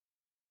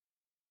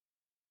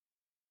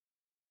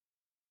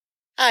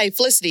Hi,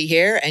 Felicity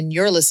here, and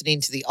you're listening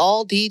to the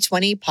All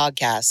D20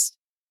 podcast.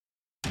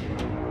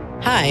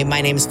 Hi, my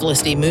name is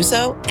Felicity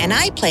Musso, and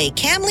I play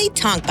Camley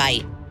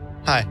Tonkbite.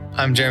 Hi,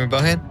 I'm Jeremy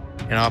Bohan,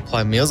 and I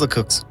play Meals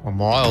Cooks, or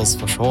Miles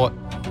for short.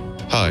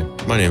 Hi,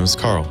 my name is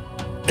Carl,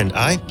 and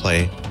I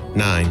play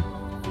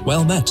 9.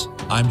 Well met.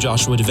 I'm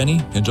Joshua Devaney,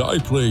 and I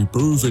play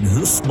Beuven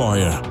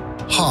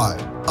Hoofmeyer.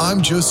 Hi,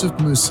 I'm Joseph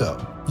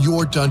Musso,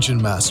 your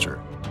Dungeon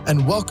Master,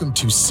 and welcome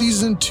to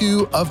Season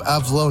 2 of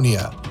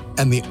Avlonia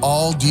and the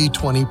All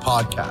D20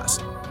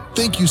 podcast.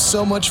 Thank you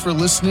so much for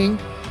listening.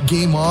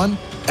 Game on,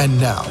 and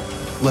now,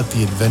 let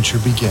the adventure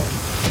begin.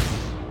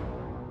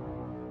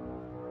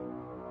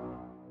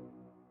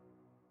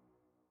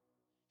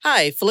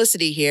 Hi,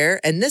 Felicity here,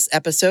 and this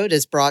episode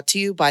is brought to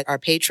you by our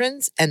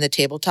patrons and the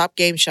Tabletop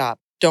Game Shop.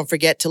 Don't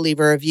forget to leave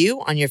a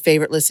review on your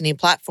favorite listening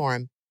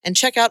platform, and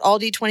check out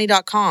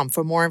alld20.com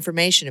for more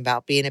information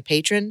about being a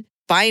patron,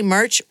 buying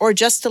merch, or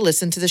just to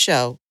listen to the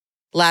show.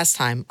 Last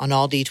time on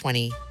All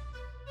D20.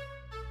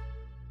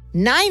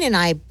 9 and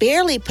I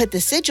barely put the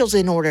sigils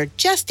in order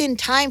just in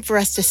time for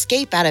us to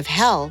escape out of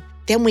hell.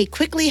 Then we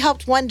quickly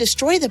helped one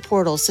destroy the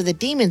portal so the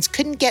demons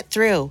couldn't get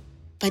through.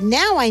 But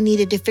now I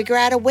needed to figure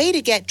out a way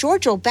to get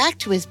Giorgio back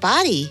to his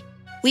body.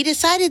 We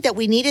decided that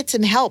we needed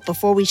some help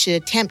before we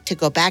should attempt to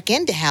go back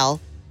into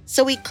hell,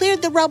 so we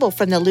cleared the rubble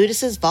from the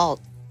Ludus's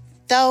vault.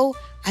 Though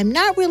I'm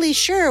not really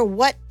sure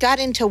what got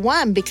into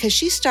one because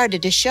she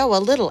started to show a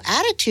little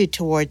attitude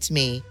towards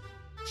me.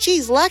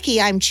 She's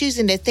lucky I'm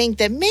choosing to think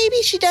that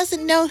maybe she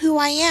doesn't know who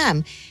I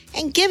am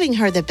and giving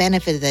her the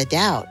benefit of the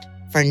doubt,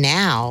 for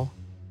now.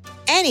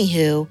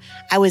 Anywho,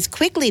 I was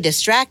quickly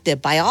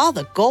distracted by all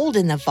the gold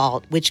in the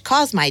vault, which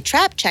caused my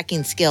trap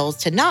checking skills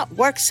to not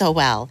work so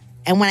well.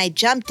 And when I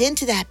jumped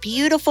into that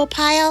beautiful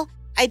pile,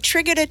 I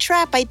triggered a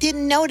trap I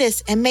didn't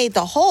notice and made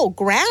the whole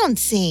ground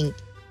sink.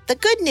 The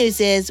good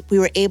news is we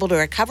were able to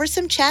recover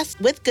some chests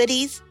with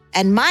goodies,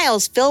 and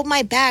Miles filled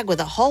my bag with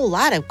a whole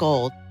lot of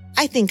gold.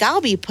 I think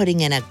I'll be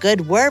putting in a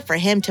good word for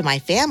him to my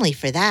family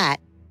for that.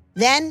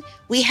 Then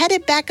we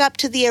headed back up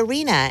to the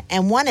arena,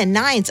 and one of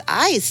 9's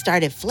eyes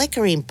started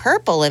flickering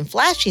purple and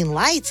flashing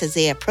lights as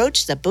they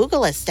approached the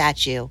Bugala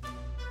statue.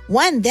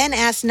 One then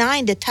asked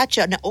 9 to touch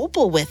an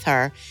opal with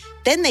her.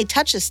 Then they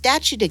touched the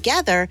statue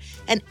together,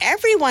 and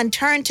everyone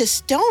turned to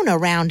stone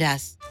around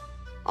us.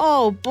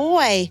 Oh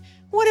boy,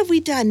 what have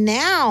we done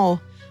now?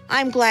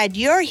 I'm glad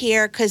you're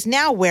here, because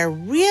now we're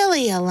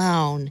really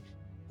alone.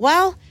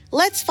 Well,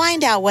 let's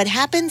find out what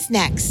happens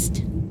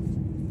next.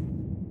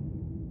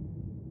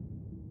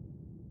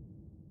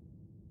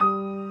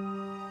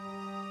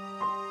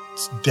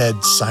 It's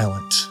dead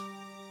silent.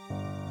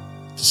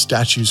 The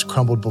statues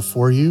crumbled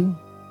before you,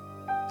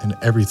 and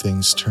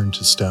everything's turned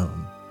to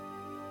stone.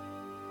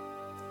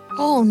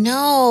 Oh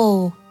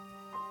no.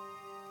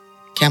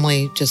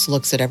 Camley just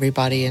looks at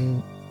everybody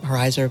and her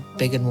eyes are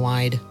big and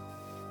wide.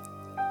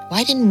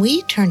 Why didn't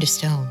we turn to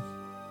stone?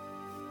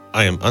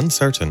 I am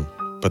uncertain,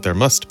 but there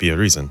must be a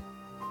reason.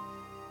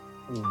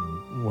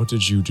 What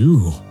did you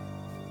do?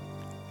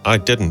 I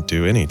didn't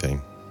do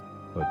anything.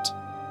 But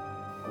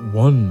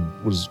one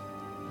was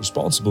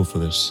responsible for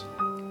this.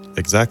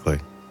 Exactly.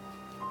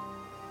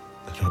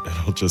 And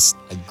I'll just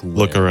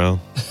look around.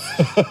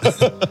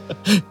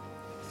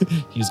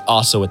 He's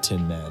also a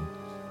Tin Man.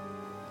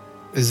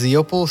 Is the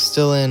opal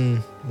still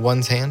in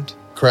one's hand?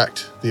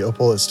 Correct. The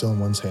opal is still in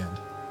one's hand.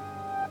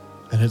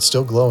 And it's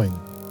still glowing.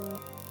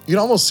 You can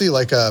almost see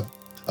like a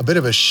bit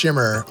of a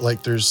shimmer,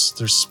 like there's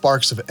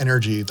sparks of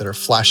energy that are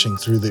flashing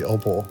through the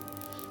opal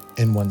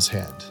in one's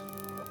hand.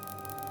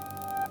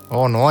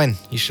 Oh, 9.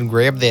 You should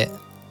grab that.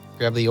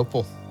 Grab the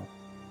opal.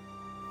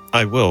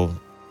 I will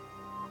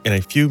in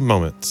a few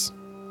moments.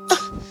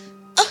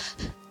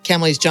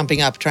 Camley's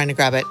jumping up, trying to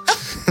grab it.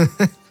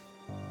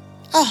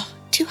 Oh,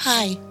 too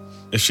high.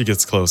 If she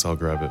gets close, I'll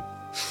grab it.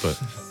 But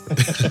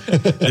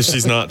if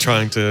she's not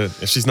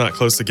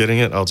close to getting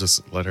it, I'll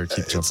just let her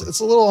keep jumping. It's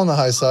a little on the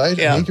high side.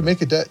 Yeah. You can make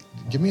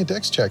give me a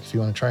dex check if you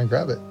want to try and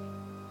grab it.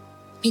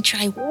 Let me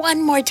try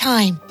one more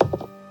time.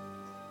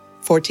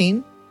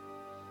 14.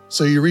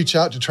 So you reach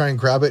out to try and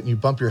grab it, and you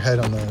bump your head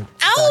on the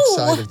back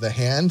side of the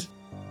hand,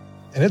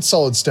 and it's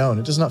solid stone.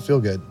 It does not feel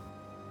good.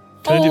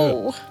 Can I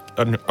do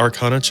an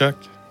Arcana check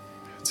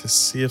to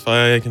see if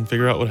I can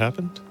figure out what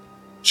happened?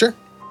 Sure.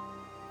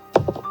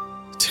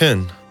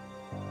 10.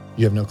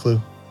 You have no clue.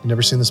 You've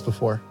never seen this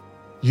before.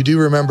 You do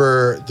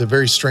remember the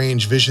very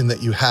strange vision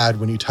that you had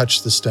when you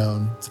touched the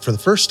stone for the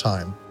first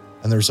time,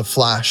 and there's a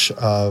flash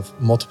of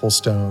multiple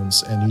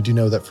stones, and you do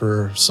know that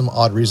for some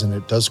odd reason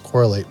it does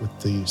correlate with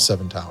the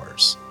 7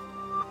 towers.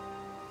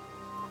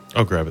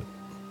 I'll grab it.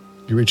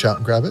 You reach out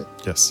and grab it?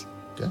 Yes.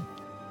 Okay.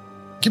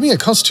 Give me a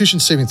Constitution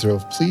saving throw,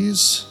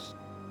 please.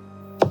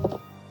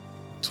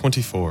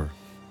 24.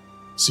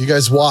 So you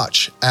guys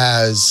watch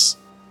as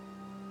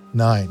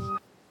 9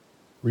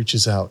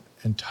 reaches out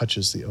and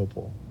touches the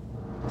opal.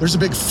 There's a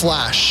big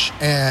flash,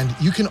 and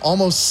you can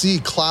almost see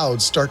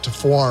clouds start to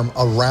form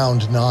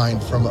around 9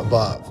 from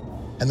above.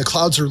 And the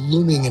clouds are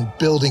looming and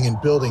building and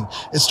building.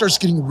 It starts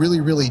getting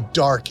really, really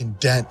dark and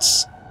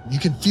dense. You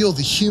can feel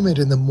the humid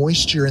and the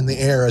moisture in the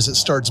air as it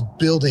starts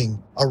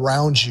building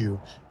around you,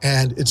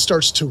 and it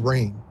starts to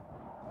rain.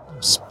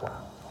 Splat,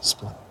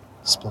 splat,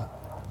 splat.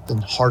 Then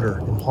harder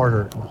and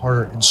harder and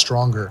harder and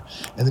stronger.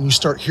 And then you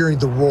start hearing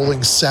the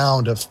rolling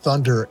sound of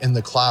thunder in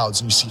the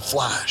clouds, and you see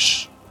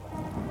flash,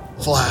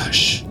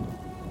 flash,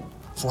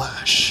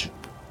 flash.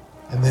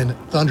 And then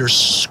thunder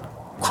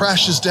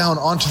crashes down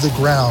onto the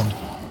ground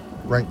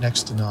right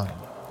next to Nine.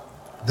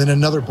 Then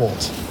another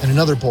bolt and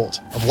another bolt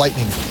of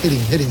lightning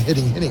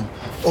hitting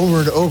over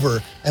and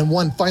over. And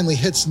one finally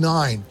hits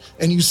Nine,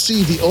 and you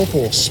see the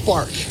opal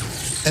spark,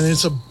 and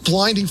it's a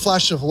blinding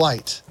flash of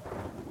light.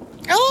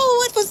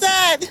 Oh, what was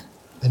that?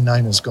 And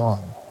Nine is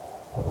gone.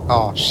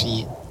 Oh,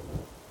 shit.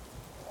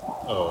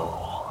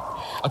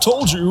 I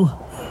told you.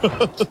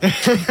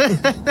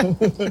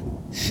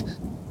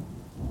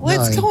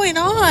 What's Nine. going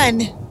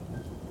on?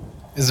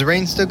 Is the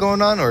rain still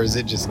going on, or is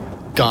it just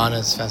gone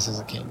as fast as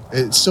it came?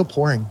 It's still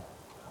pouring.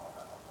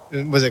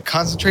 Was it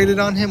concentrated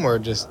on him, or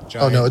just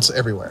giant? Oh no, it's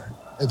everywhere.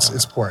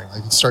 It's pouring.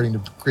 Like it's starting to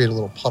create a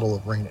little puddle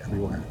of rain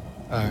everywhere.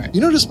 All right.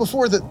 You noticed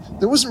before that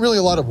there wasn't really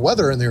a lot of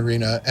weather in the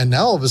arena, and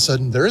now all of a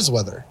sudden there is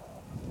weather.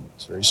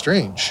 It's very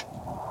strange.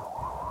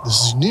 This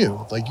is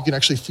new. Like you can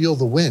actually feel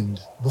the wind.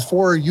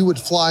 Before you would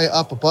fly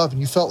up above and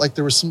you felt like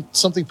there was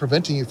something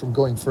preventing you from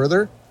going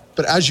further.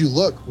 But as you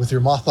look with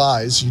your moth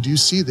eyes, you do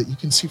see that you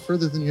can see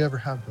further than you ever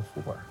have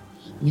before.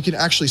 And you can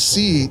actually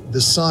see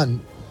the sun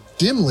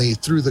dimly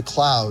through the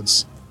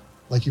clouds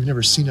like you've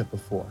never seen it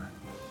before.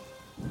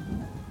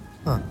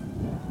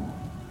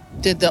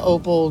 Did the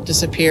opal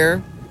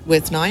disappear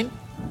with Nine?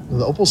 Well,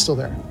 the opal's still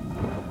there.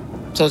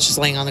 So it's just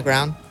laying on the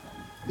ground?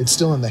 It's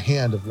still in the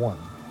hand of one.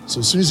 So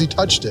as soon as he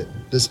touched it,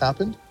 this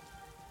happened.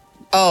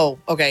 Oh,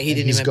 okay. He And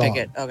didn't he's even pick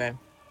gone. it. Okay.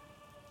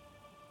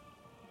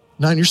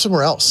 Nine, you're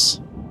somewhere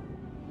else.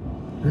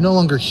 You're no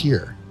longer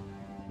here.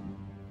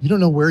 You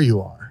don't know where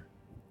you are,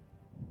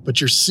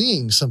 but you're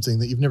seeing something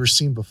that you've never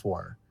seen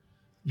before.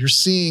 You're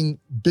seeing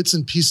bits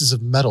and pieces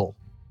of metal,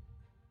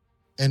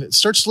 and it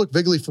starts to look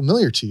vaguely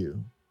familiar to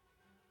you.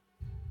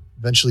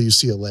 Eventually, you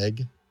see a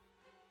leg,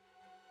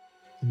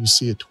 and you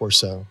see a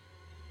torso,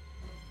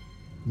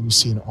 and then you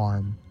see an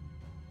arm,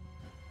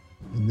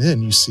 and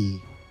then you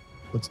see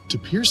what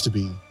appears to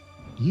be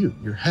you,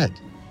 your head,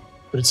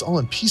 but it's all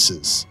in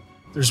pieces.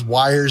 There's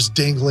wires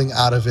dangling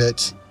out of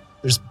it.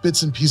 There's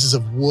bits and pieces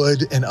of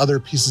wood and other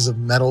pieces of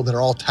metal that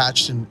are all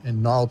attached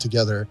and gnarled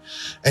together.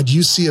 And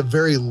you see a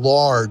very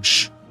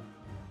large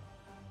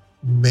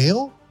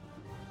male,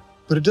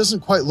 but it doesn't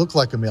quite look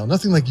like a male.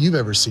 Nothing like you've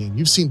ever seen.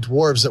 You've seen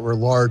dwarves that were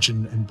large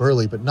and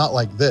burly, but not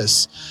like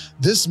this.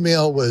 This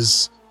male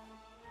was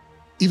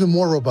even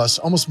more robust,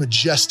 almost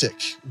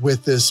majestic,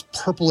 with this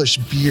purplish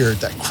beard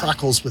that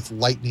crackles with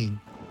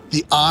lightning.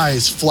 The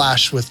eyes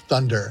flash with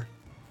thunder.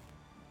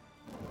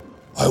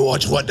 I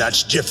want one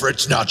that's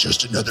different, not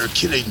just another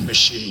killing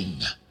machine.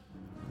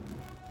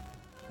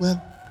 Well,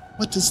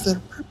 what is their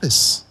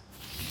purpose?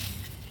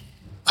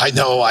 I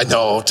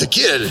know, to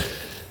kill,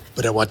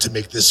 but I want to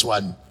make this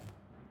one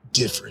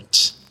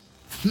different.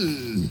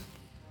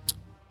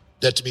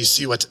 Let me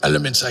see what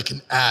elements I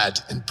can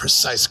add in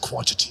precise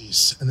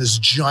quantities. And this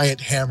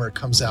giant hammer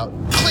comes out.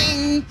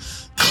 Cling,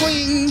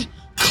 cling,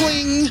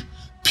 cling.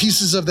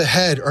 Pieces of the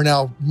head are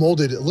now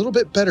molded a little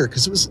bit better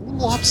because it was a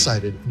little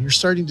lopsided, and you're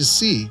starting to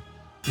see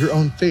your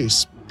own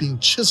face being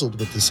chiseled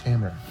with this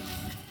hammer.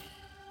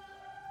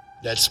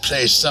 Let's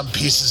place some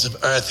pieces of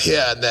earth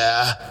here and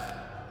there.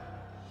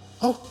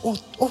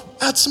 Oh,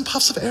 add some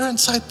puffs of air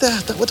inside there.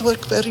 That would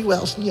work very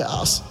well,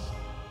 yes.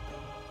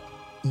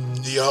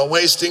 You're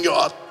wasting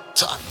your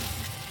time.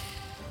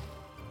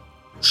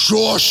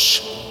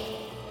 Shush!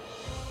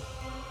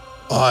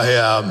 I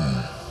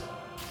am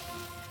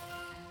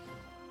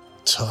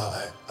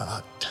tired.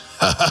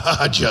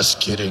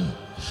 Just kidding.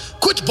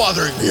 Quit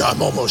bothering me,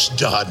 I'm almost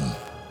done.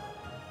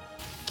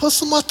 Put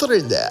some water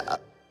in there.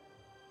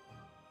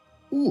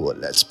 Ooh,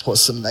 let's pour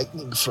some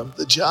lightning from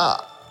the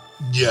jar.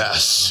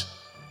 Yes.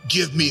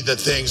 Give me the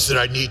things that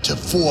I need to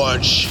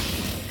forge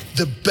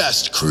the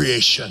best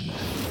creation.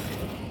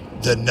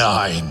 The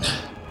 9.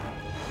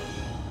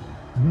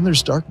 And then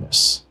there's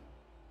darkness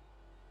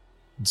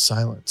and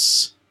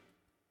silence.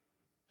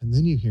 And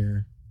then you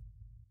hear,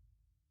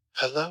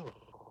 Hello,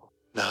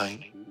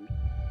 9.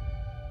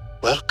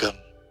 Welcome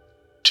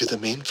to the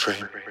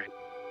mainframe.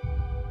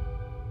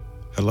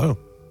 Hello.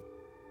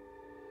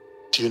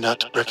 Do you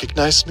not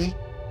recognize me?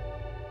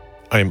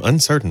 I am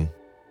uncertain.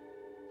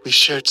 We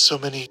shared so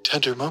many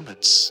tender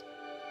moments.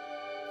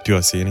 Do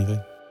I see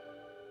anything?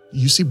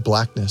 you see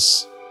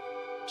blackness,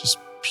 just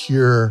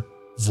pure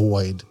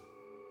void.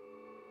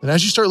 And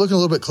as you start looking a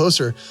little bit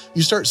closer,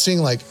 you start seeing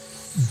like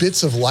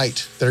bits of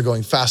light that are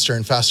going faster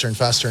and faster and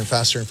faster and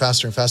faster and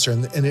faster and faster.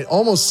 And it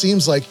almost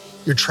seems like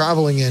you're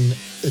traveling in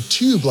a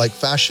tube-like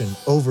fashion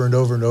over and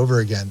over and over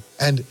again.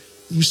 And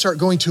you start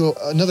going to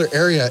another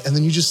area, and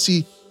then you just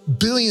see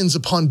billions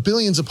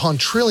upon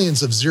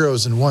trillions of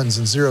zeros and ones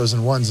and zeros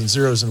and ones and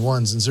zeros and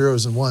ones and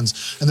zeros and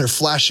ones, and they're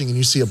flashing, and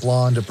you see a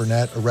blonde, a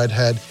brunette, a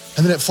redhead,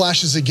 and then it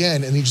flashes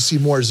again, and you just see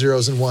more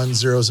zeros and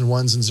ones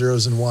and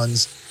zeros and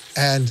ones,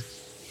 and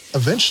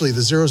eventually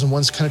the zeros and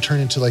ones kind of turn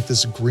into like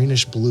this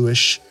greenish,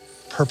 bluish,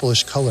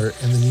 purplish color,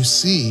 and then you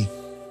see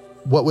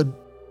what would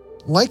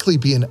likely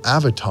be an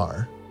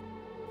avatar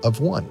of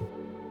one.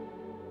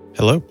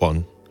 Hello,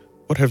 One.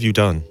 What have you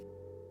done?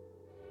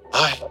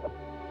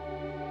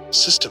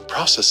 System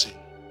processing.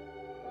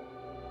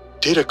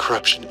 Data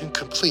corruption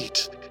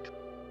incomplete.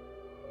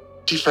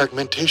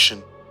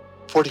 Defragmentation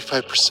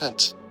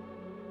 45%.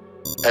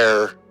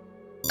 Error.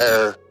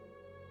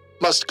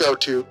 Must go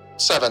to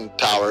 7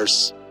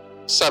 towers.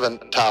 7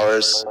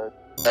 towers.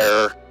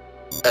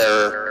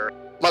 Error.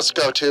 Must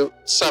go to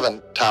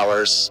 7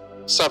 towers.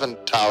 7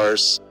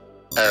 towers.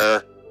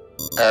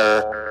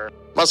 Error.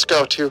 Must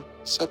go to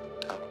 7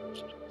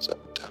 towers. 7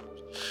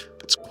 towers.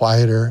 It's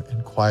quieter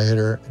and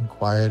quieter and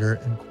quieter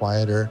and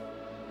quieter.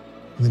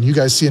 And then you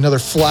guys see another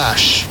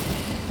flash.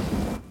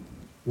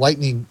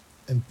 Lightning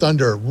and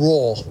thunder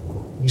roll.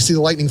 And you see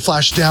the lightning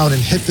flash down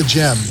and hit the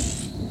gem.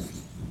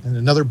 And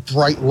another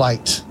bright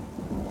light.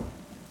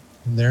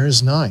 And there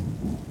is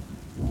 9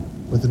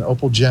 with an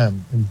opal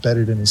gem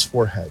embedded in his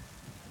forehead.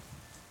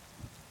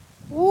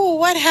 Ooh,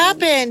 what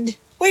happened?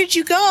 Where did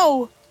you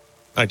go?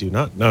 I do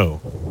not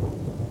know.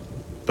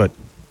 But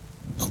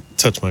I'll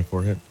touch my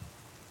forehead.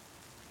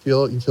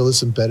 You feel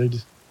this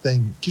embedded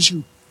thing. It gives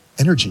you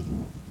energy.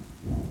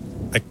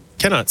 I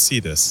cannot see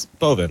this.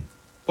 Bovin,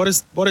 what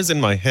is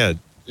in my head?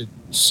 It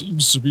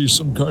seems to be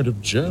some kind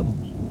of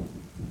gem.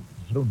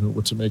 I don't know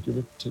what to make of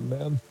it, Tin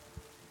Man.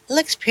 It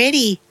looks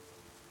pretty.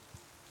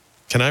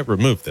 Can I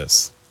remove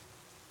this?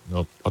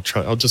 No, I'll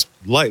try. I'll just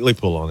lightly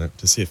pull on it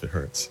to see if it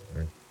hurts.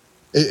 Right.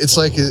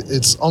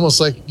 It's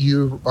almost like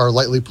you are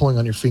lightly pulling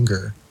on your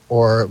finger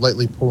or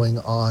lightly pulling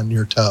on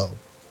your toe.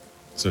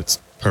 So it's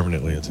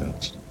permanently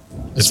attached.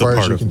 As far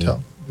as you can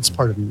tell. It's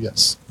part of you,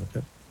 yes.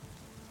 Okay.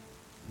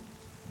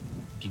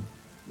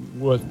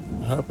 What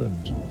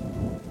happened?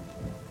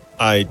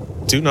 I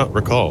do not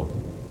recall.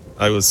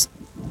 I was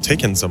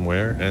taken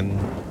somewhere, and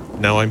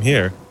now I'm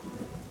here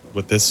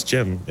with this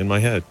gem in my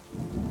head.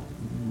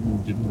 You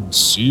didn't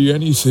see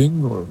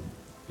anything or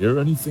hear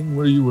anything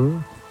where you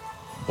were?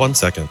 1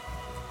 second.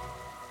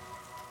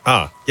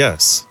 Ah,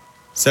 yes.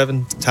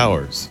 7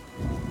 towers.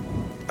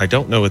 I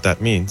don't know what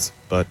that means,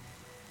 but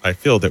I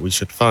feel that we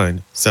should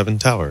find 7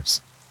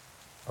 towers.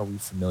 Are we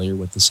familiar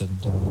with the 7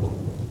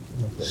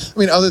 towers? I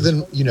mean, other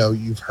than,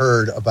 you've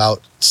heard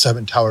about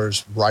 7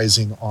 towers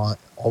rising on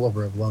all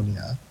over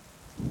Avalonia.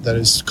 That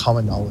is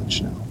common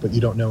knowledge now, but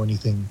you don't know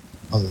anything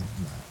other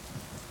than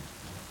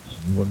that.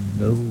 Anyone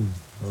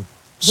know of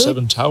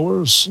 7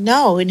 towers?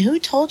 No, and who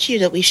told you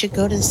that we should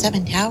go to the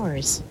 7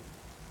 towers?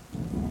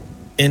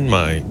 In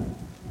my,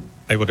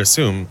 I would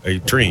assume, a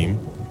dream,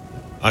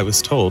 I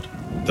was told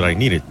that I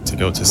needed to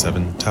go to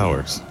 7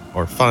 towers,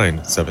 or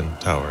find 7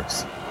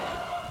 towers.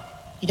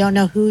 You don't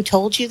know who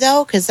told you,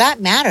 though? Because that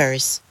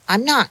matters.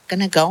 I'm not going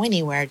to go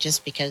anywhere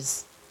just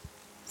because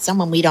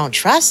someone we don't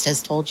trust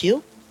has told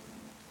you.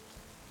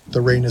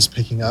 The rain is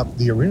picking up.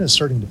 The arena is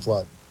starting to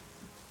flood.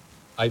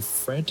 I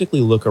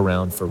frantically look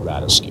around for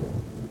Radisker.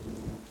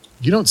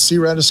 You don't see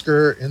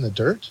Radisker in the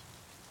dirt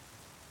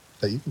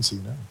that you can see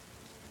now.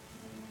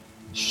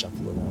 I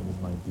shuffle around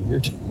with my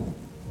beard.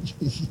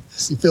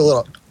 You feel a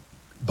little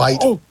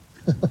bite.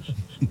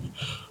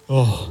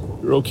 Oh,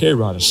 you're okay,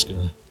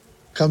 Radisker.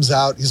 Comes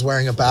out. He's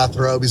wearing a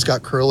bathrobe. He's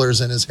got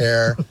curlers in his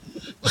hair.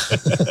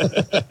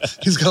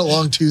 He's got a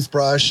long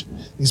toothbrush.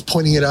 He's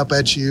pointing it up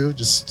at you,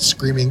 just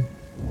screaming.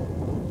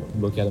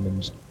 Look at him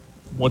and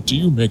What do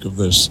you make of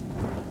this?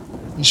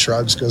 He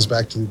shrugs, goes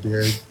back to the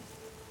beard.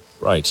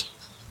 Right.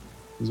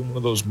 He's in one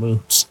of those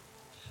moods.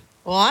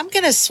 Well, I'm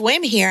going to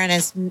swim here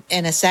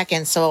in a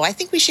second, so I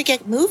think we should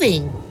get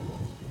moving.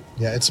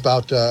 Yeah, it's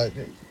about,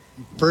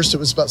 first it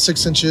was about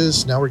 6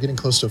 inches. Now we're getting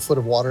close to a foot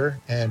of water,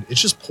 and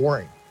it's just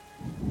pouring.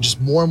 Just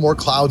more and more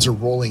clouds are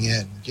rolling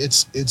in.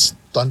 It's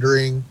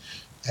thundering,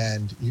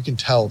 and you can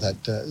tell that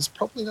it's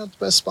probably not the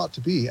best spot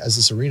to be as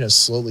this arena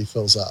slowly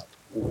fills up.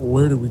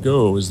 Where do we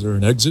go? Is there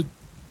an exit?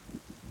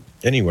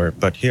 Anywhere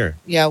but here.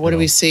 Yeah, what do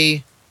we see?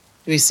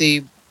 Do we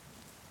see...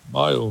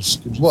 Miles,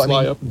 could you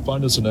fly up and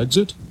find us an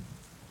exit?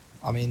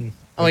 I mean...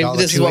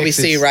 this is what we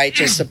see, right?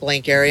 Just a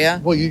blank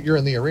area? Well, you're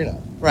in the arena.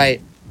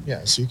 Right.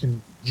 Yeah, so you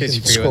can You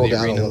scroll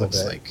down a little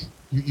bit. like.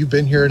 You've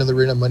been here in the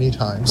arena many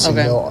times, so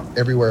Okay. you know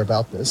everywhere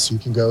about this. You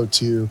can go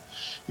to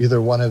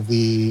either one of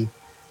the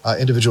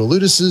individual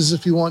Luduses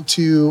if you want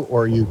to,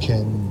 or you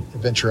can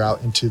venture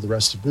out into the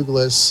rest of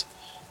Boogalis.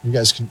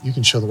 You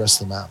can show the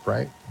rest of the map,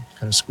 right?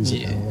 Kind of squeeze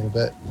it down a little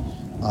bit,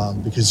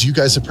 because you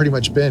guys have pretty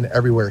much been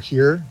everywhere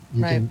here.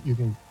 You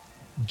can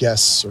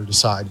guess or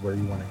decide where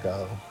you want to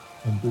go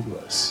in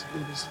Boogalis.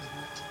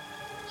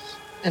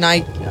 And I...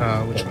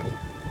 Which one?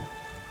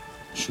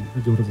 Should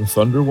we go to the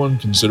thunder one,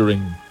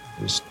 considering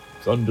there's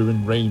thunder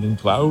and rain and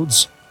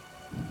clouds?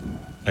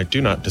 I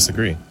do not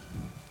disagree.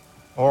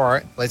 All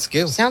right, let's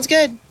go. Sounds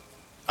good.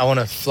 I want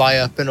to fly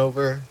up and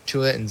over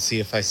to it and see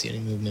if I see any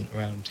movement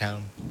around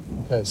town.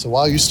 Okay, so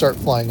while you start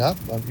flying up,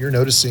 you're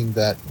noticing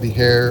that the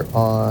hair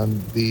on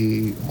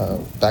the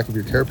back of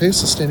your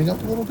carapace is standing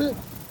up a little bit.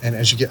 And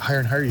as you get higher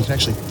and higher, you can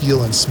actually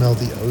feel and smell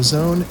the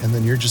ozone. And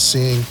then you're just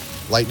seeing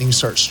lightning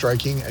start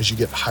striking as you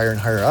get higher and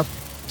higher up.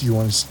 Do you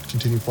want to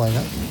continue flying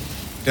up?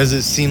 Does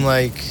it seem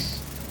like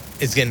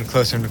it's getting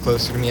closer and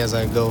closer to me as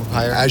I go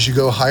higher? As you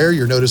go higher,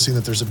 you're noticing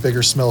that there's a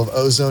bigger smell of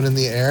ozone in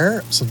the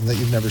air, something that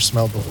you've never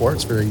smelled before.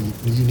 It's very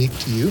unique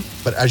to you.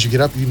 But as you get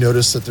up, you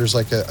notice that there's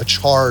like a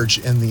charge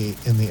in the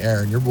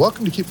air. And you're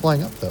welcome to keep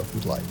flying up, though, if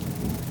you'd like.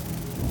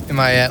 Am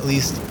I at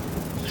least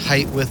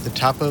height with the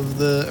top of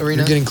the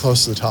arena? You're getting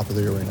close to the top of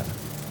the arena.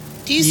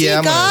 Do you see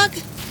Gog?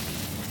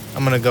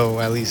 I'm going to go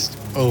at least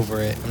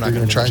over it. I'm not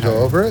going to try and go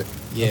over it?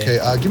 Yeah.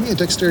 Okay, give me a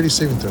dexterity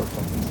saving throw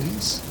for me,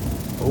 please.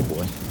 Oh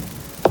boy.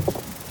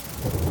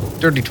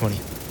 Dirty 20.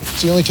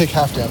 So you only take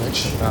half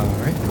damage. All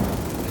right.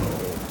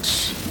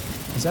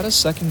 Is that a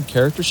second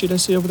character sheet I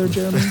see over there,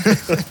 Jeremy?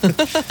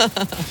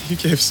 You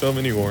gave so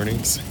many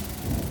warnings.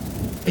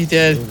 He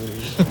did.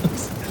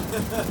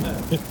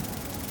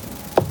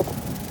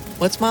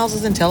 What's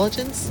Miles'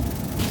 intelligence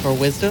or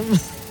wisdom?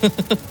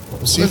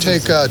 So you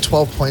take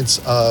 12 points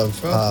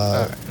of All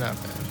right, not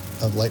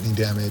bad. of lightning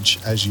damage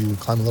as you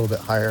climb a little bit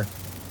higher.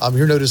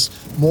 You'll notice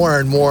more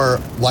and more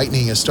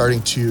lightning is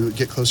starting to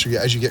get closer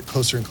as you get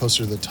closer and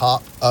closer to the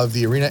top of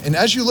the arena. And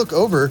as you look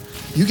over,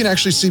 you can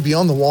actually see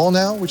beyond the wall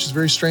now, which is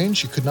very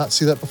strange. You could not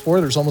see that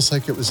before. There's almost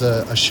like it was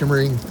a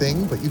shimmering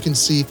thing, but you can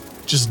see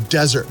just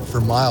desert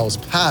for miles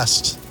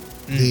past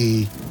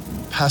the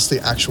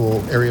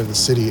actual area of the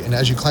city. And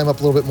as you climb up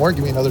a little bit more,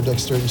 give me another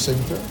dexterity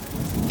saving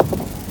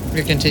throw.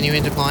 You're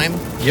continuing to climb?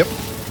 Yep.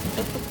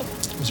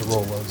 There's a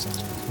roll lows in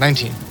there.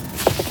 19.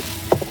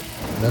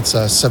 And that's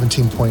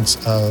 17 points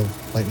of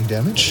lightning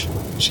damage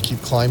as you keep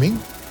climbing.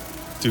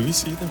 Do we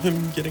see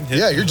him getting hit?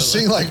 Yeah, you're just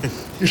seeing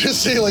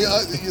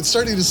it's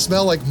starting to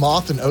smell like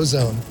moth and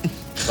ozone.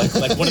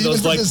 like one of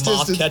those like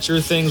moth distance.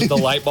 catcher things with a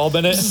light bulb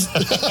in it.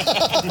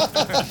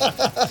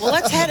 Well,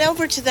 let's head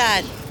over to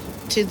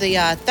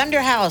the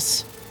Thunder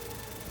House.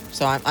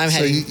 So I'm So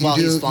heading while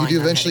he's flying. you do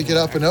I'm eventually heading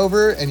get up and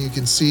over, and you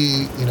can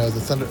see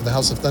the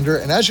House of Thunder.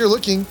 And as you're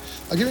looking,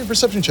 I'll give you a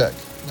perception check.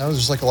 Now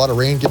there's like a lot of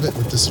rain. Give it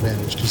with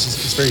disadvantage because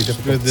it's very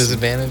difficult. With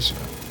disadvantage?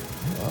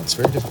 Well, it's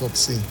very difficult to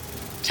see.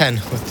 10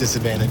 with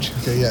disadvantage.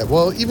 Okay, yeah.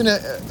 Well, even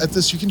at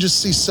this, you can just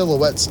see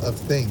silhouettes of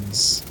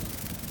things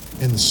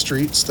in the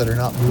streets that are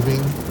not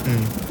moving,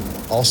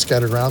 all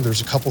scattered around. There's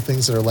a couple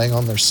things that are laying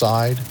on their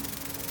side,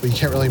 but you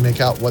can't really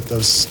make out what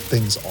those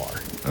things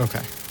are.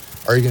 Okay.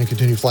 Are you going to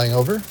continue flying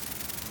over?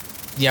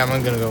 Yeah, I'm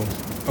going to go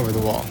over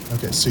the wall.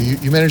 Okay, so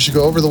you managed to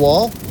go over the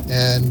wall,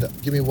 and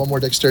give me one more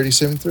dexterity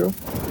saving throw.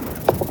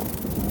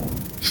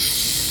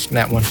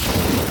 Nat 1.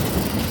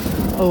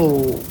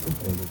 Oh.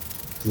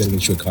 You gotta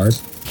get you a card.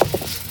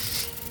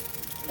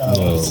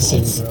 Oh, it's the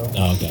saving throw.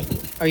 Oh, okay.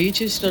 Are you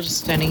two still just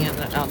standing out in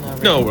the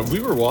No, we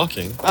were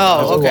walking.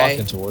 Oh, We're okay.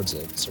 walking towards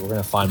it, so we're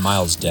gonna find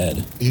Miles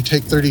dead. You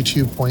take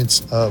 32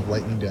 points of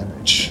lightning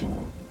damage.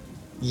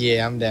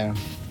 Yeah, I'm down.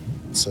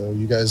 So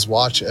you guys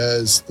watch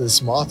as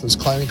this moth is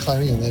climbing,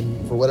 and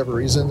then for whatever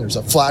reason, there's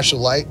a flash of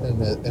light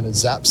and a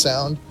zap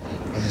sound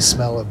and the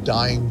smell of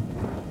dying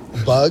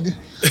bug.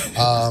 As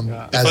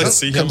I it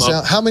see comes him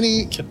down,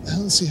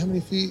 let's see how many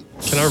feet.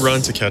 Can I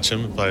run to catch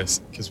him? Because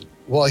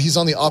Well, he's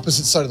on the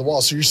opposite side of the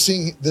wall, so you're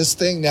seeing this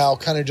thing now,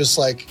 kind of just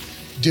like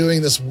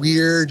doing this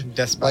weird,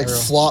 Death like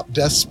spiral. flop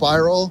death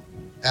spiral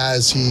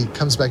as he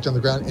comes back down the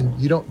ground. And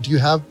you don't? Do you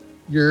have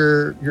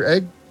your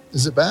egg?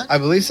 Is it back? I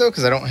believe so,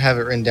 because I don't have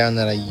it written down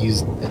that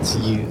it's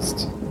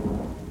used.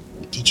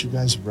 Did you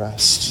guys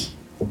rest?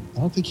 I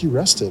don't think you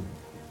rested.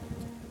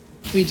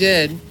 We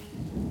did. You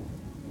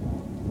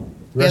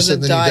He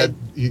rested, hasn't then died.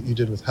 you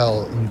did with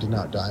hell, and you did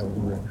not die when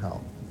you were in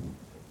hell.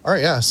 All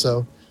right, yeah.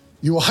 So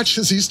you watch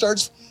as he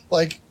starts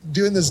like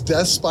doing this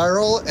death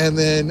spiral, and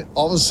then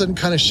all of a sudden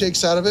kind of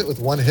shakes out of it with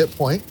one hit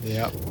point,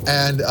 Yeah.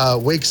 and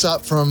wakes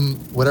up from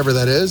whatever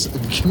that is.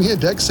 Give me a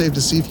dex save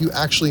to see if you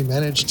actually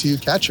manage to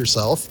catch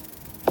yourself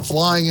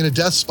flying in a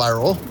death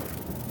spiral.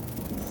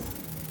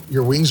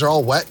 Your wings are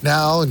all wet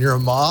now, and you're a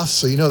moth,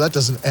 so you know that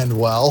doesn't end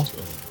well.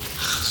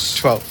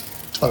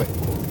 12. 12.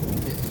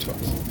 Yeah,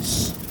 12.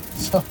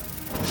 So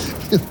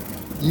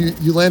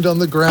you land on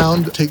the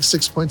ground, take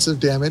 6 points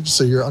of damage,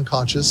 so you're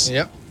unconscious,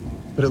 Yep.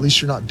 but at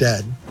least you're not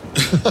dead.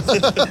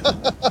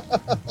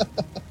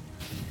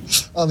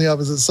 On the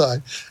opposite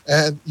side.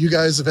 And you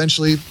guys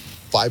eventually,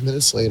 5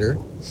 minutes later,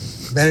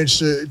 manage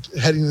to,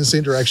 heading in the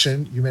same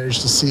direction, you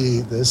manage to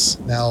see this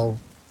now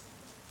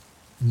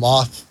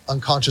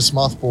unconscious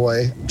moth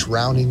boy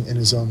drowning in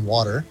his own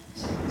water.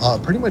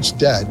 Pretty much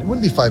dead. It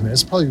wouldn't be 5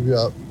 minutes, probably be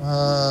about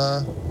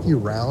a few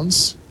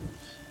rounds.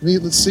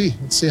 Let's see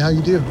how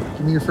you do.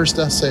 Give me your first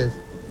death save.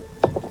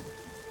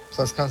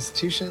 Plus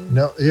Constitution?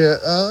 No,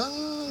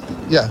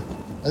 yeah,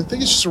 I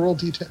think it's just a roll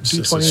D10, It's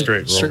just a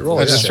D20, straight roll.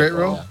 Oh, it's yeah. a straight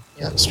roll?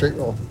 Yeah, straight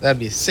roll. That'd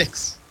be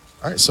 6.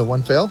 All right, so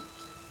one fail.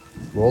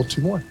 Roll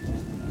 2 more.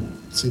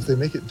 See if they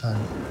make it in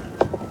time.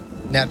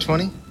 Nat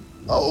 20?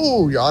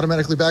 Oh, you're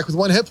automatically back with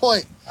 1 hit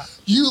point.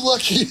 You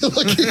lucky.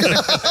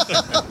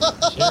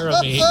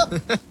 Jeremy.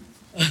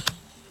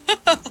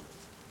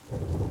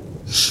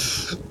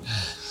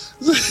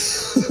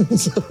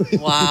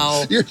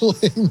 Wow. You're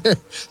laying there.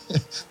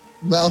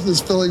 Mouth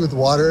is filling with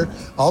water,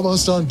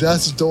 almost on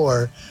death's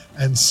door.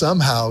 And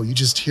somehow you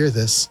just hear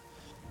this.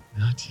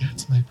 Not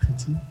yet, my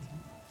pretty.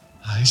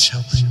 I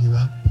shall bring you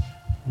up.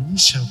 We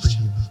shall bring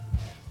you up.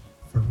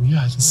 For we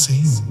are the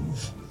same.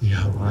 We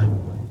are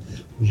one.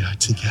 We are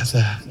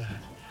together.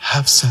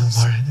 Have some of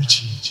our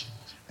energy.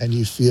 And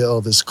you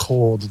feel this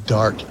cold,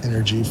 dark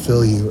energy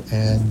fill you,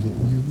 and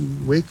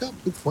you wake up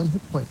with 1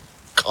 hit point,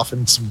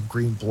 coughing some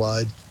green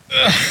blood.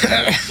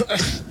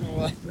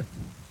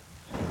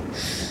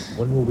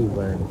 When will we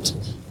learn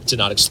to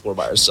not explore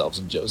by ourselves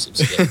in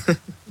Joseph's game?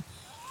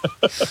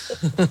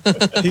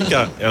 He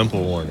got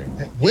ample warning.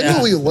 When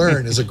will we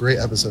learn is a great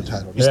episode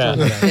title. Just Yeah.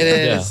 throwing it out. It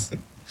is.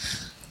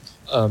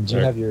 Do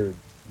you have your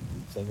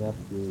thing up?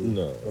 Your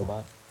No.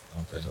 robot?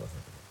 Okay.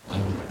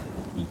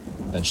 We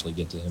eventually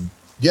get to him.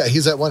 Yeah,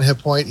 he's at 1 hit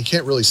point. He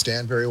can't really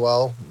stand very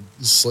well.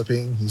 He's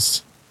slipping.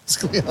 He's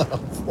going on all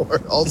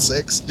 4, all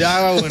 6. Yeah,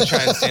 I wouldn't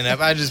try to stand up.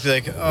 I'd just be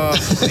like,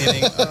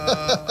 leaning.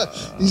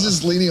 He's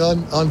just leaning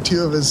on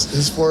 2 of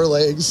his 4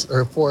 legs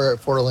or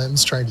 4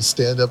 limbs, trying to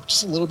stand up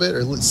just a little bit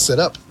or sit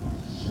up.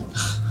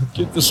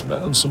 Get this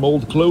man some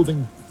old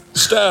clothing.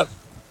 Stat.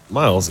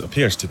 Miles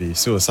appears to be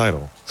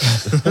suicidal.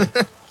 I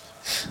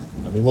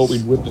mean, what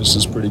we witnessed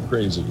is pretty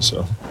crazy,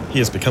 so.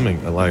 He is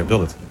becoming a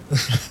liability.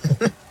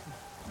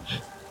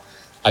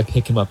 I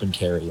pick him up and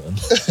carry him.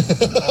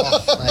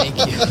 Thank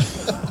you.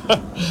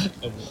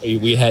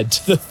 And we head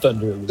to the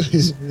Thunder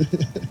Lilies.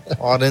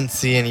 I didn't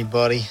see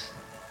anybody.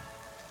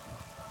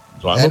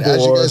 Climb And as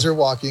you aboard. guys are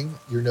walking,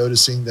 you're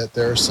noticing that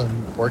there are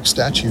some orc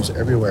statues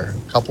everywhere.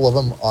 A couple of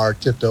them are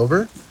tipped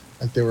over,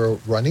 like they were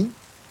running,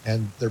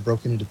 and they're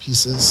broken into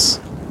pieces,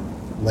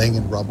 laying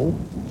in rubble.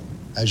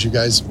 As you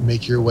guys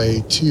make your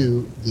way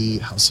to the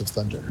House of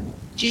Thunder.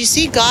 Did you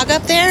see Gog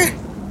up there?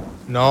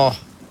 No,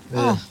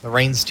 Oh. the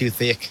rain's too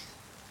thick.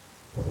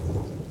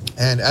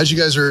 And as you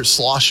guys are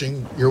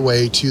sloshing your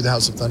way to the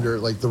House of Thunder,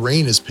 like the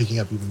rain is picking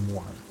up even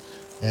more.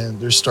 And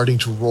they're starting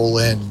to roll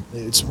in.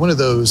 It's one of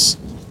those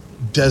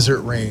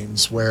desert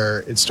rains where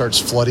it starts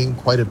flooding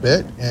quite a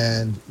bit.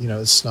 And, you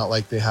know, it's not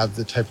like they have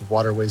the type of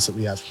waterways that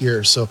we have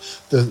here. So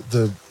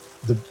the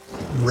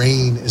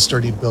rain is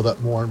starting to build up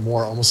more and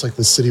more, almost like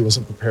the city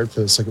wasn't prepared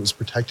for this, like it was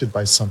protected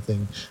by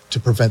something to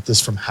prevent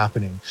this from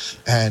happening.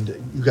 And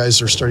you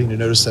guys are starting to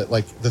notice that,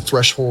 like, the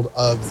threshold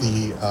of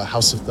the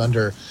House of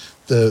Thunder,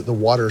 the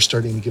water is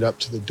starting to get up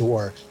to the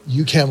door.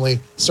 You, Camley,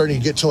 starting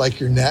to get to like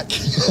your neck.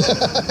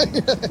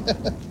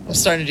 I'm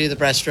starting to do the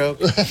breaststroke.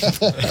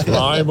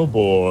 Climb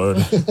aboard.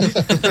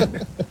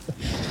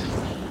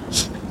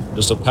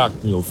 Just a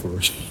packed meal for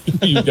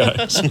you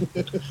guys.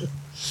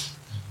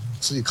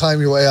 So you climb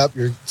your way up.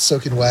 You're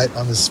soaking wet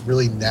on this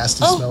really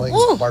nasty smelling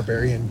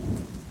barbarian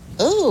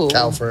Ooh.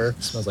 cow fur.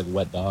 It smells like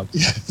wet dog.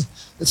 Yeah,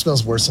 it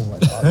smells worse than wet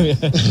dog.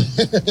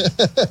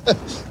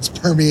 It's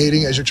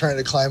permeating as you're trying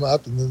to climb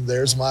up, and then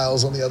there's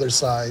Miles on the other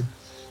side.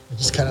 You're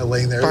just kind of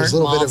laying there. There's Burnt a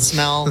little bit moth of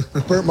smell.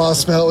 burnt moth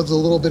smell with a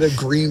little bit of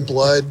green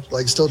blood,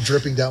 like still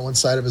dripping down one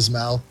side of his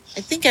mouth.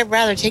 I think I'd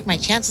rather take my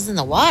chances in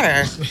the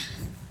water.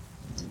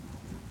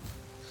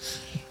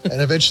 And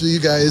eventually you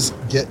guys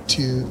get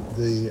to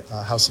the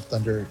House of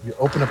Thunder. You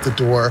open up the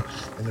door,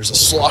 and there's a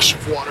slosh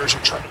of water as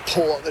you're trying to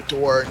pull on the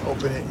door and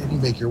open it, and you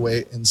make your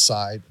way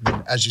inside. And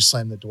then as you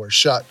slam the door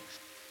shut,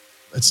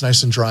 it's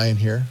nice and dry in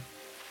here.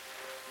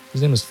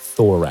 His name is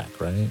Thorak,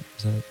 right?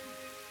 Is that how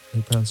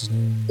you pronounce his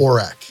name?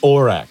 Orak.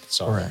 Orak.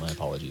 Sorry, Orak. my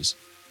apologies.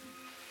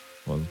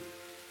 Well,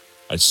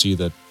 I see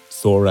that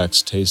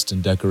Thorak's taste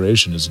in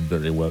decoration isn't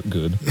very well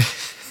good.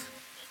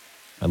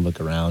 I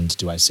look around.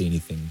 Do I see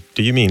anything?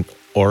 Do you mean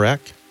Orak?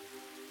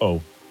 Oh,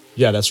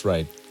 yeah, that's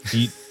right.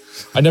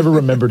 I never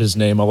remembered his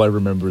name. All I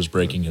remember is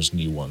breaking his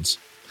knee once.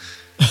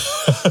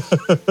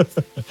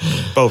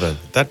 Bovin,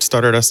 that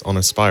started us on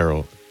a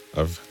spiral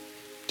of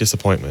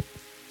disappointment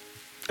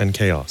and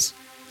chaos.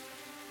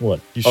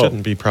 What? You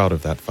shouldn't be proud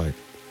of that fight.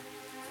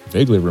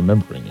 Vaguely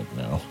remembering it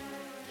now.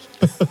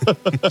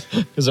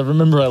 Because I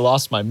remember I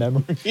lost my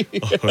memory.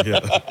 Oh,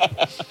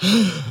 yeah.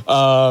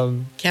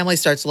 Camley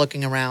starts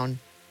looking around.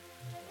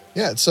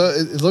 Yeah, so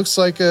it looks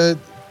like a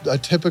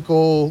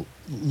typical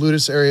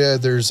Ludus area.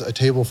 There's a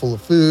table full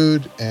of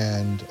food,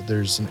 and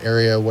there's an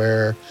area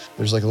where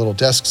there's like a little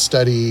desk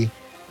study,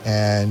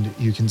 and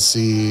you can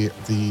see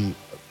a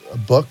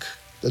book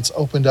that's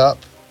opened up.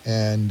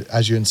 And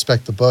as you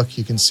inspect the book,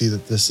 you can see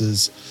that this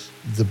is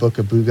the Book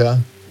of Buga,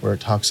 where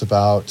it talks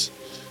about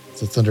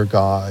the Thunder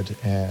God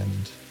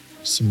and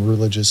some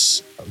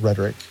religious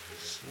rhetoric.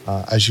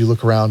 As you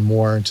look around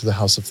more into the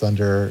House of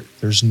Thunder,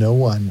 there's no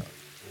one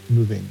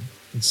moving.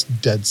 It's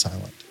dead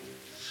silent.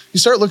 You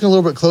start looking a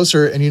little bit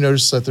closer, and you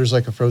notice that there's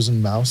like a frozen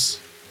mouse.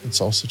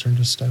 It's also turned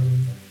to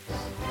stone.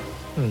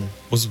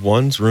 Was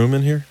one's room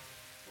in here?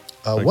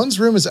 One's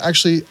room is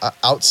actually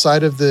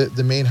outside of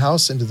the main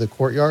house into the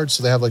courtyard.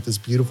 So they have like this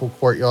beautiful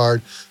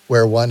courtyard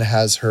where one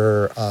has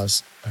her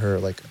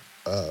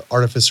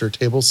artificer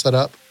table set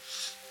up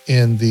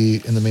in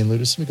the main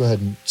ludus. Let me go ahead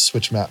and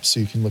switch maps so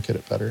you can look at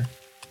it better.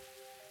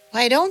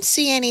 Well, I don't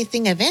see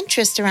anything of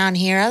interest around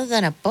here other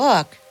than a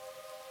book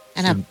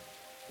and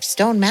a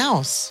stone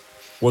mouse.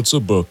 What's a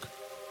book?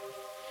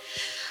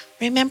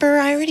 Remember,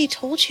 I already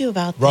told you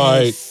about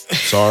Right. this.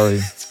 Sorry.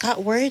 It's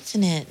got words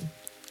in it.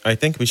 I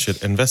think we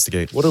should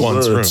investigate What are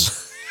one's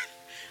words?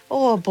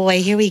 Oh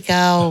boy, here we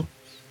go.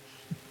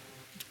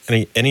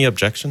 room. Any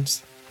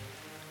objections?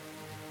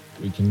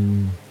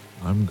 I'm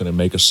going to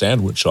make a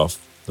sandwich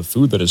off the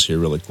food that is here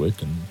really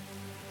quick. And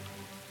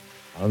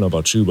I don't know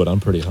about you, but I'm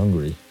pretty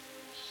hungry.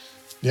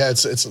 Yeah,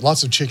 it's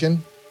lots of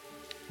chicken.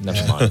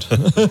 Never mind.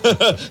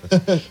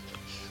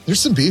 There's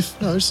some beef.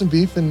 No, there's some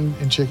beef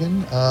and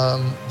chicken.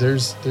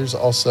 There's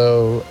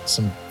also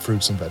some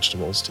fruits and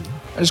vegetables too.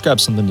 I just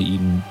grabbed something to eat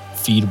and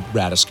feed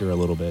Radisker a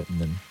little bit and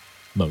then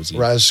mosey.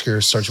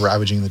 Radisker starts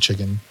ravaging the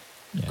chicken.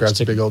 Yeah, Grabs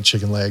just a big old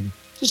chicken leg.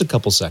 Just a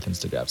couple seconds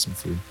to grab some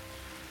food.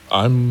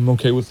 I'm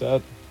okay with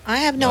that. I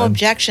have no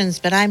objections,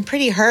 but I'm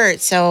pretty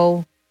hurt,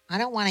 so I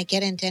don't want to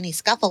get into any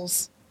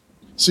scuffles.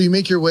 So you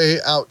make your way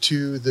out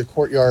to the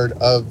courtyard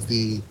of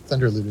the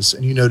Thunder Ludus,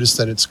 and you notice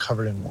that it's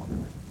covered in water.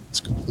 It's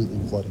completely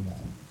flooding out.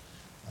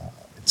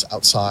 It's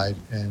outside,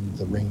 and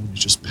the rain is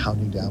just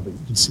pounding down, but you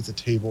can see the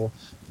table.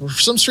 For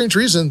some strange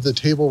reason, the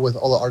table with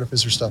all the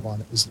artificer stuff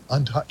on it is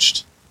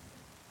untouched.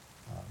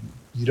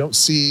 You don't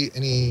see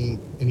any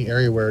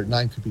area where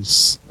one could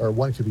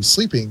be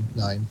sleeping,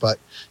 Nine, but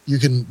you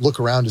can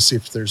look around to see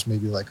if there's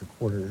maybe like a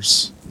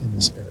quarters in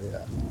this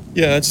area.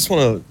 Yeah, I just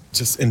want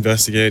to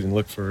investigate and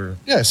look for.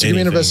 Yeah, so give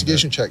me an anything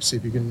investigation check, see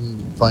if you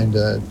can find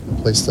a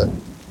place that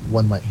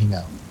one might hang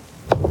out.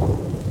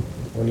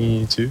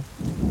 22.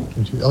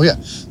 Oh, yeah.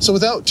 So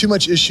without too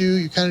much issue,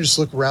 you kind of just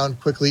look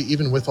around quickly,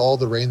 even with all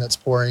the rain that's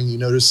pouring. You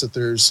notice that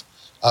there's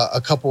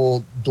a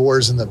couple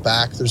doors in the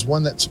back. There's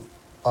one that's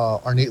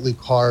ornately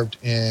carved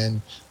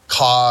in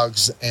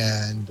cogs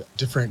and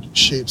different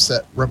shapes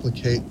that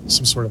replicate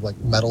some sort of like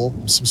metal,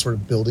 some sort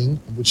of building,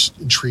 which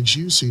intrigues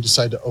you. So you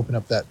decide to open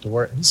up that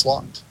door, and it's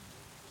locked.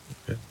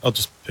 Okay, I'll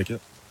just pick it.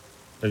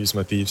 I use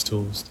my thieves'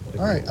 tools. To pick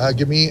All it. right.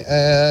 Give me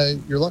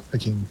your lock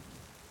picking.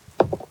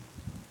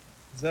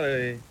 Is that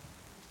a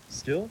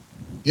skill?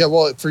 Yeah,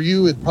 well, for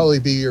you, it'd probably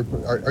be your.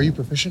 Are you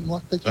proficient in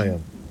lock picking? I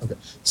am. Okay,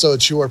 so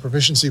it's your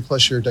proficiency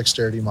plus your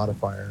dexterity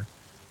modifier.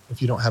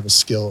 If you don't have a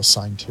skill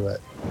assigned to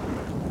it,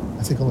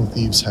 I think only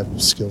thieves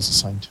have skills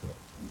assigned to it.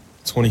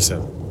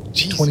 27.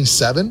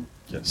 27.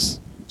 Yes.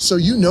 So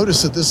you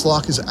notice that this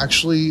lock is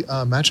actually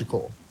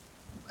magical.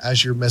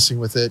 As you're messing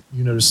with it,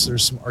 you notice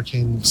there's some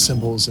arcane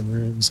symbols and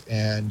runes,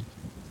 and you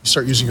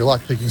start using your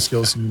lock picking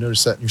skills, and you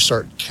notice that, and you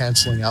start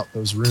canceling out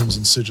those runes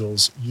and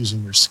sigils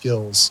using your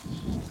skills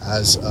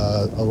as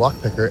a lock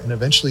picker, and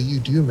eventually you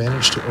do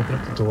manage to open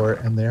up the door,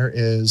 and there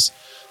is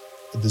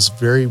this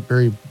very,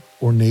 very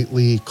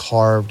ornately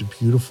carved,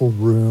 beautiful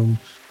room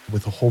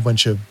with a whole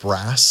bunch of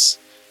brass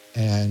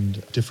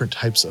and different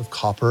types of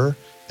copper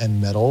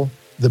and metal.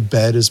 The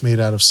bed is made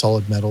out of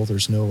solid metal.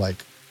 There's no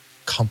like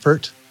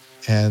comfort.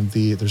 And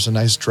there's a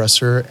nice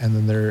dresser, and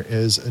then there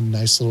is a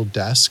nice little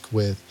desk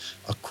with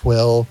a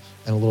quill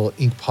and a little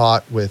ink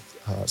pot with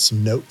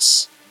some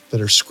notes that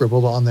are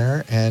scribbled on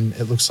there. And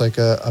it looks like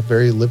a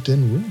very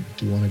lived-in room.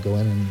 Do you want to go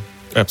in and...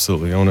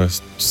 Absolutely. I want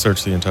to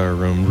search the entire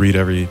room, read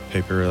every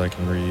paper I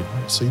can read.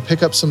 So you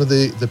pick up some of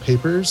the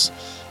papers,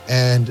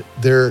 and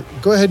they're...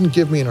 Go ahead and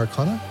give me an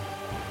Arcana.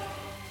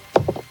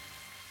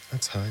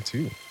 That's high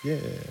too. Yeah.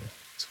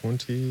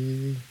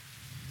 20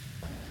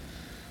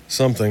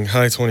 something.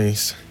 High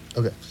 20s.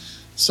 Okay.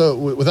 So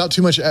without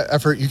too much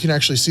effort, you can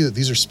actually see that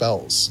these are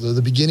spells. They're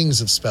the beginnings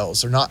of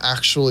spells. They're not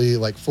actually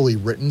like fully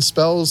written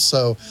spells.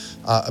 So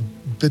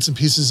bits and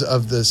pieces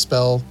of the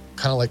spell,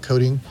 kind of like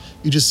coding,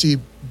 you just see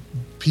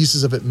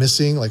pieces of it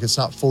missing, like it's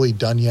not fully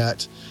done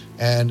yet.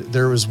 And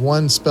there was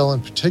one spell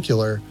in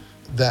particular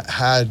that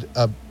had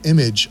an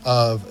image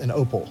of an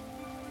opal,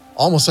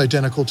 almost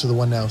identical to the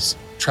one now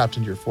trapped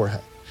into your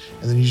forehead.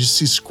 And then you just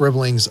see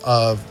scribblings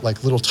of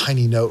like little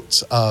tiny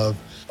notes of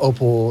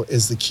opal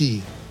is the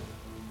key.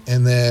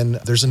 And then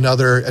there's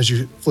another, as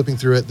you're flipping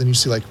through it, then you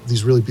see like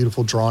these really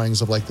beautiful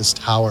drawings of like this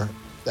tower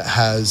that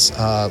has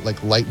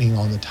like lightning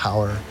on the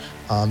tower,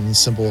 the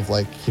symbol of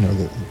like,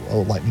 the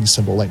lightning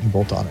symbol, lightning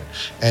bolt on it.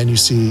 And you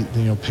see,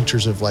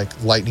 pictures of like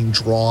lightning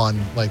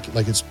drawn, like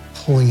it's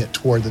pulling it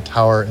toward the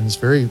tower in this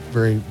very,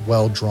 very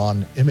well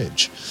drawn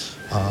image,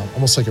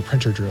 almost like a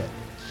printer drew it.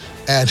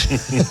 And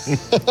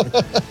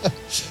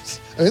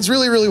it's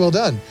really, really well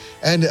done.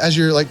 And as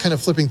you're like kind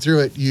of flipping through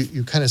it,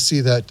 you kind of see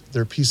that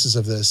there are pieces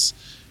of this.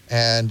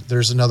 And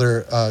there's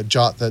another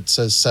jot that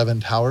says 7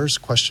 towers, ?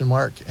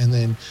 And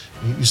then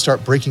you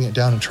start breaking it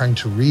down and trying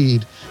to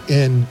read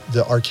in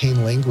the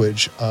arcane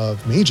language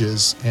of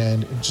mages.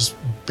 And it just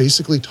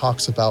basically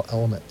talks about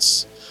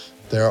elements.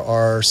 There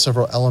are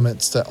several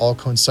elements that all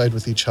coincide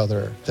with each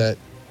other that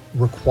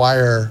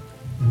require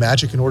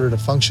magic, in order to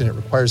function, it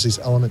requires these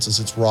elements as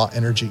its raw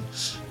energy.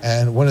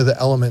 And one of the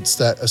elements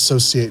that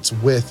associates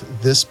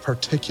with this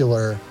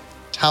particular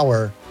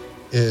tower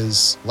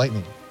is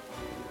lightning.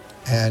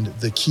 And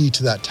the key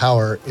to that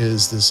tower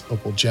is this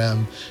opal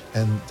gem.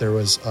 And there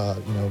was,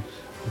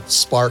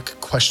 spark, ?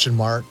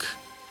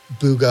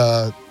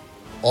 Booga,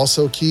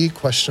 also key, ?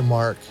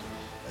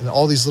 And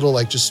all these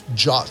little just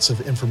jots of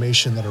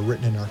information that are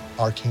written in our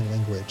arcane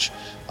language.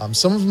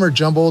 Some of them are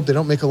jumbled. They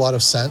don't make a lot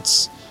of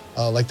sense.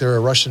 Like they're a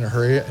rush in a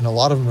hurry. And a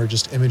lot of them are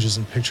just images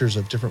and pictures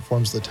of different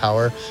forms of the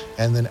tower.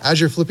 And then as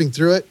you're flipping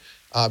through it,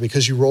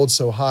 because you rolled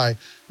so high,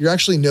 you're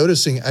actually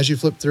noticing as you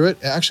flip through it,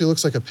 it actually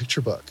looks like a picture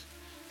book.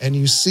 And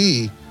you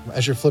see,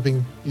 as you're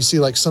flipping, you see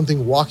like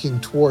something walking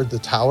toward the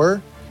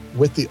tower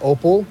with the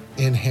opal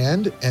in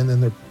hand. And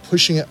then they're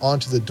pushing it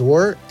onto the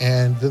door.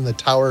 And then the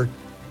tower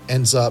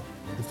ends up,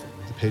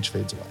 the page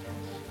fades away.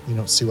 You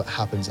don't see what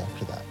happens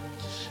after that.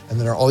 And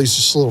there are all these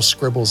just little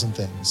scribbles and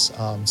things.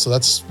 So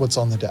that's what's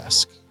on the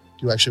desk.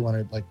 Do you actually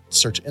want to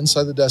search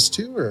inside the desk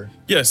too, or?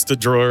 Yes, the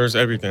drawers,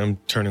 everything. I'm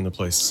turning the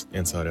place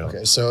inside out.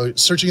 Okay, so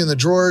searching in the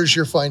drawers,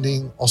 you're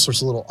finding all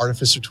sorts of little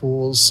artificer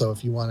tools. So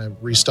if you want to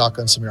restock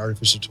on some of your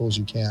artificer tools,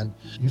 you can.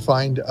 You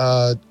find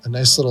a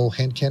nice little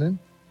hand cannon.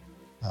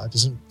 It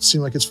doesn't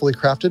seem like it's fully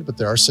crafted, but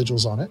there are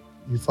sigils on it.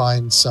 You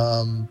find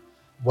some,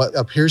 what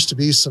appears to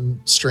be some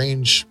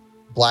strange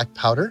black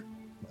powder,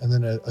 and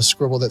then a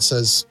scribble that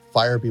says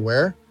 "Fire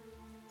Beware."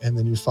 And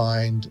then you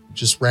find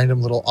just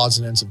random little odds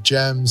and ends of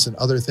gems and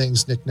other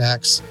things,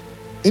 knickknacks.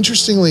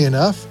 Interestingly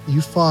enough,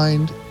 you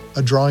find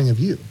a drawing of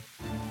you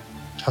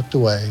tucked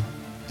away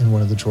in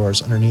one of the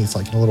drawers underneath,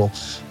 like in a little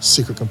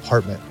secret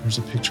compartment. There's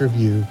a picture of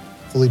you,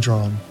 fully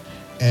drawn.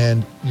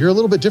 And you're a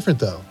little bit different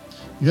though.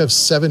 You have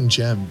 7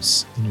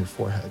 gems in your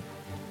forehead.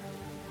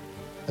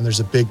 And there's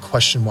a big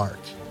question mark.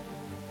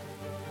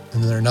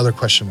 And then there's another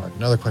question mark,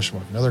 another question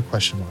mark, another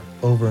question mark,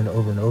 over and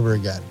over and over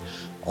again,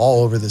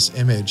 all over this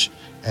image.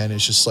 And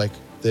it's just like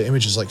the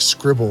image is like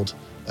scribbled,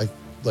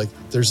 like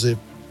there's a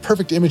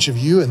perfect image of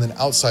you, and then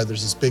outside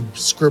there's this big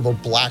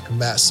scribbled black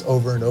mess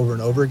over and over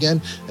and over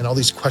again, and all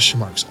these question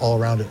marks all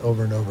around it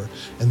over and over.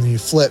 And then you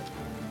flip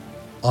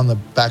on the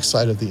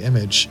backside of the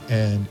image,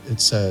 and it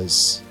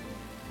says,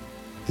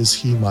 "Is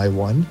he my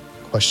one?" ?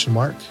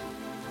 And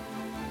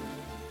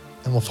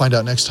we'll find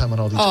out next time on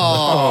All D20.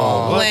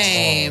 Oh,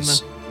 lame.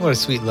 What a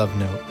sweet love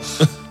note.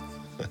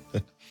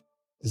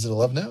 Is it a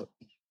love note?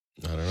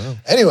 I don't know.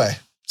 Anyway,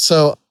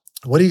 so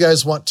what do you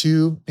guys want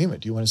to name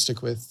it? Do you want to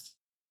stick with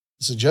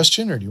the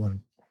suggestion, or do you want to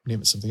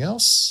name it something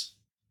else?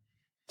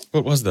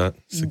 What was that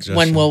suggestion?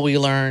 When will we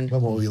learn?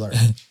 When will we learn?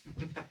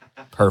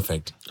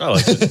 Perfect. I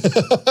like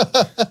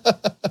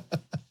it.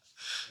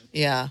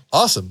 Yeah.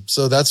 Awesome.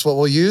 So that's what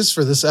we'll use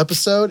for this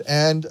episode.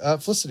 And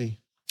Felicity.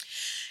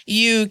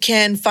 You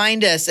can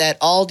find us at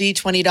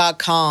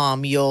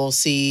allD20.com. You'll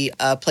see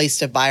a place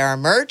to buy our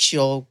merch.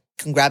 You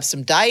can grab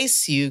some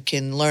dice. You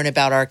can learn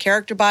about our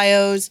character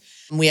bios.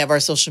 We have our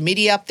social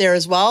media up there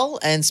as well.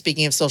 And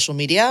speaking of social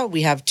media,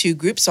 we have 2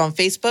 groups on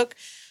Facebook.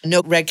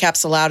 No Red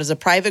Caps Allowed is a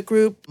private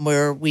group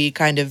where we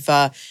kind of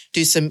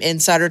do some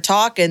insider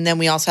talk. And then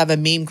we also have a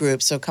meme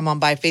group. So come on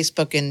by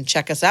Facebook and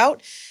check us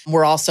out.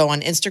 We're also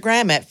on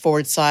Instagram at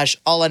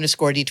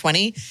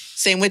 /all_D20.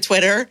 Same with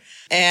Twitter.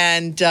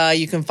 And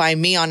you can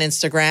find me on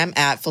Instagram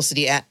at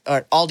Felicity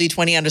or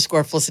allD20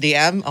 _Felicity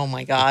M. Oh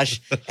my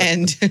gosh.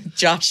 And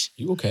Josh.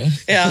 You okay?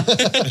 Yeah.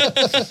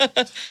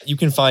 You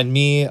can find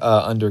me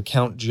under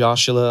Count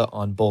Joshua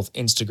on both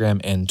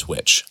Instagram and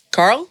Twitch.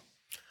 Carl?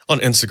 On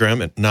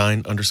Instagram at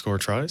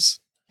 9_tries.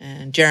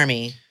 And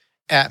Jeremy.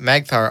 At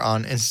Magthar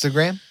on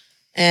Instagram.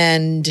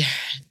 And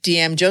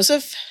DM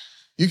Joseph.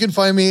 You can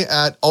find me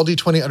at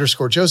allD20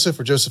 _Joseph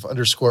or Joseph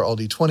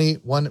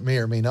 _allD20. One may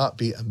or may not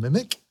be a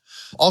mimic.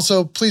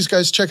 Also, please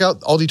guys check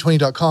out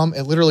allD20.com.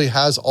 It literally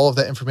has all of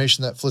that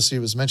information that Felicity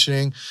was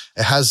mentioning.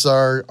 It has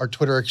our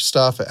Twitter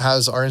stuff. It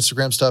has our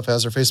Instagram stuff. It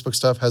has our Facebook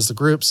stuff. It has the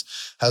groups.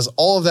 Has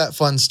all of that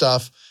fun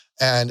stuff.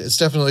 And it's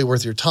definitely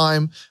worth your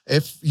time.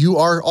 If you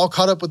are all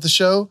caught up with the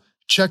show,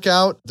 check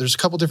out, there's a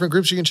couple different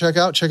groups you can check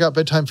out. Check out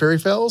Bedtime Fairy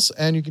Fails,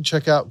 and you can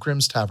check out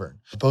Grimm's Tavern.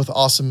 Both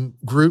awesome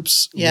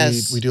groups.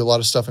 Yes. We do a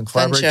lot of stuff and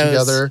collaborate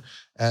together,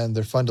 and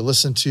they're fun to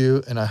listen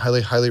to, and I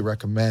highly, highly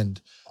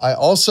recommend. I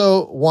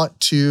also want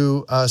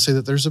to say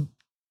that there's a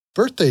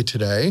birthday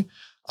today,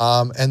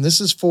 and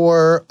this is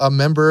for a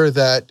member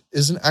that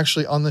isn't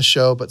actually on the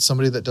show, but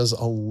somebody that does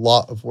a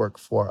lot of work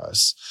for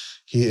us.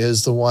 He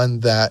is the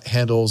one that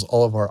handles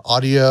all of our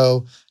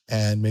audio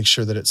and makes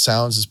sure that it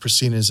sounds as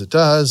pristine as it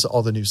does,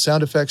 all the new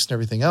sound effects and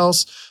everything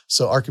else.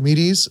 So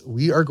Archimedes,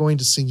 we are going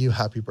to sing you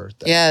happy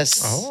birthday.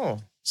 Yes. Oh.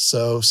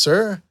 So,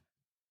 sir,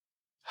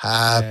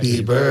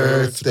 happy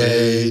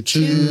birthday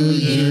to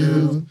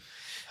you.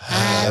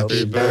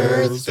 Happy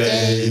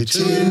birthday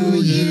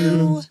to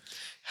you.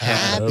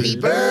 Happy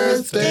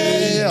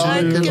birthday,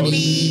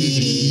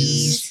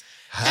 Archimedes.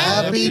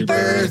 Happy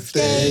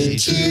birthday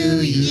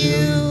to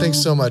you. Thanks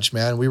so much,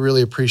 man. We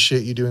really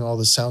appreciate you doing all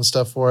this sound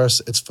stuff for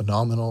us. It's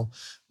phenomenal.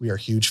 We are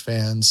huge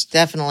fans.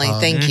 Definitely.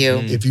 Thank you.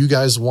 If you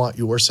guys want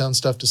your sound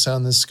stuff to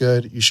sound this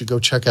good, you should go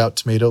check out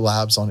Tomato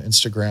Labs on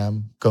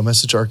Instagram. Go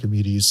message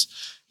Archimedes.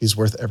 He's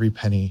worth every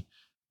penny.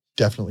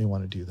 Definitely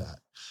want to do that.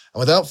 And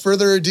without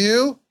further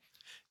ado,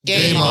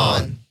 Game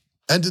on.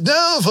 And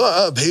now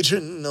for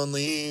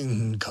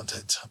patron-only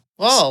content.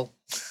 Whoa.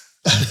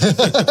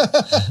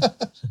 I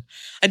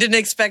didn't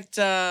expect